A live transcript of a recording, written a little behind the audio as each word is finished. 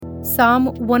Psalm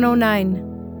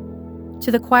 109. To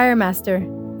the choir master,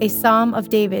 a psalm of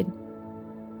David.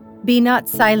 Be not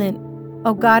silent,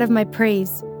 O God of my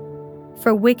praise,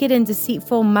 for wicked and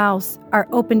deceitful mouths are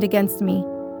opened against me,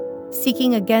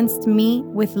 seeking against me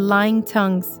with lying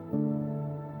tongues.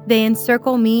 They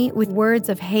encircle me with words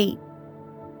of hate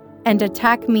and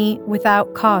attack me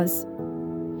without cause.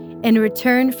 In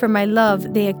return for my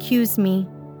love they accuse me,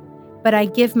 but I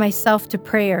give myself to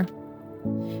prayer.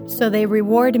 So they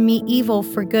reward me evil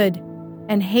for good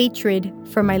and hatred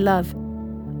for my love.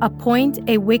 Appoint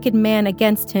a wicked man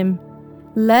against him.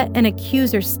 Let an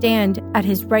accuser stand at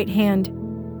his right hand.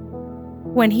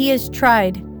 When he is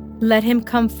tried, let him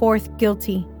come forth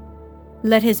guilty.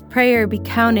 Let his prayer be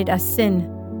counted as sin.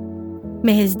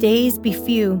 May his days be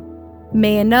few.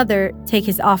 May another take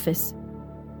his office.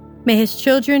 May his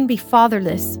children be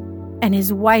fatherless, and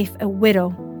his wife a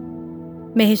widow.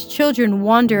 May his children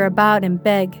wander about and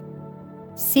beg,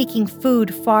 seeking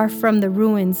food far from the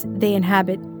ruins they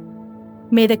inhabit.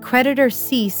 May the creditor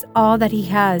seize all that he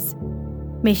has.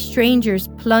 May strangers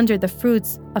plunder the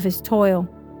fruits of his toil.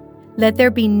 Let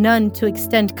there be none to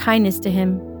extend kindness to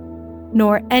him,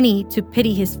 nor any to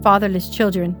pity his fatherless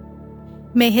children.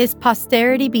 May his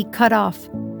posterity be cut off.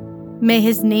 May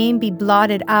his name be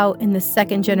blotted out in the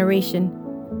second generation.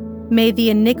 May the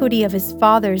iniquity of his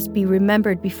fathers be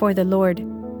remembered before the Lord,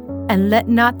 and let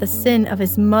not the sin of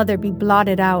his mother be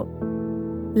blotted out.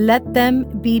 Let them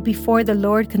be before the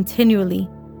Lord continually,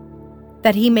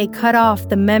 that he may cut off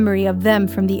the memory of them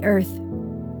from the earth.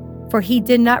 For he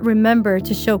did not remember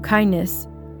to show kindness,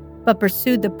 but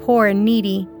pursued the poor and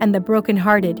needy and the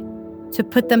brokenhearted, to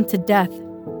put them to death.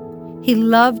 He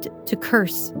loved to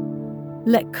curse.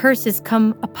 Let curses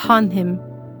come upon him.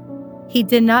 He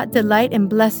did not delight in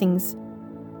blessings.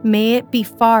 May it be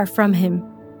far from him.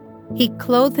 He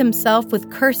clothed himself with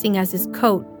cursing as his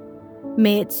coat.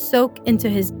 May it soak into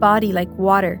his body like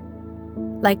water,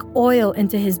 like oil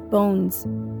into his bones.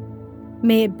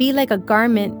 May it be like a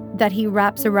garment that he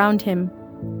wraps around him,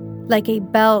 like a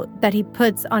belt that he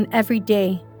puts on every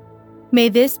day. May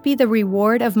this be the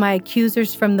reward of my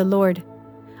accusers from the Lord,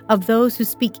 of those who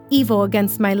speak evil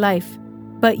against my life.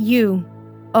 But you,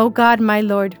 O God my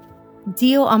Lord,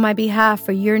 deal on my behalf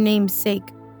for your name's sake.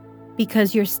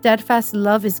 Because your steadfast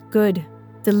love is good,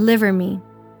 deliver me.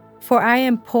 For I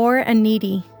am poor and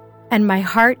needy, and my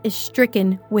heart is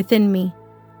stricken within me.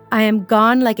 I am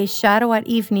gone like a shadow at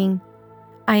evening.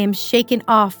 I am shaken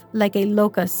off like a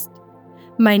locust.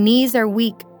 My knees are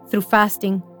weak through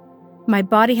fasting. My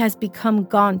body has become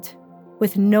gaunt,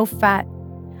 with no fat.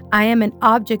 I am an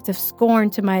object of scorn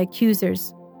to my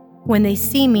accusers. When they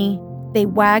see me, they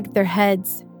wag their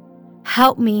heads.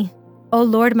 Help me, O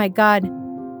Lord my God.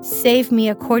 Save me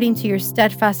according to your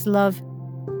steadfast love.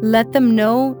 Let them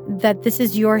know that this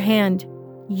is your hand.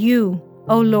 You,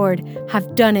 O Lord,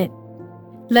 have done it.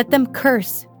 Let them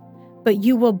curse, but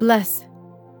you will bless.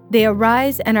 They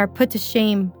arise and are put to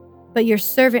shame, but your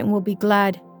servant will be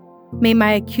glad. May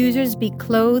my accusers be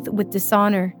clothed with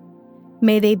dishonor.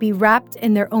 May they be wrapped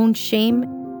in their own shame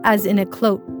as in a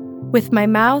cloak. With my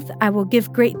mouth I will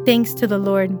give great thanks to the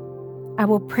Lord. I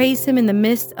will praise him in the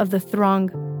midst of the throng.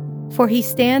 For he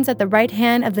stands at the right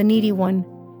hand of the needy one,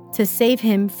 to save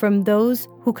him from those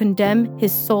who condemn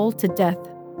his soul to death.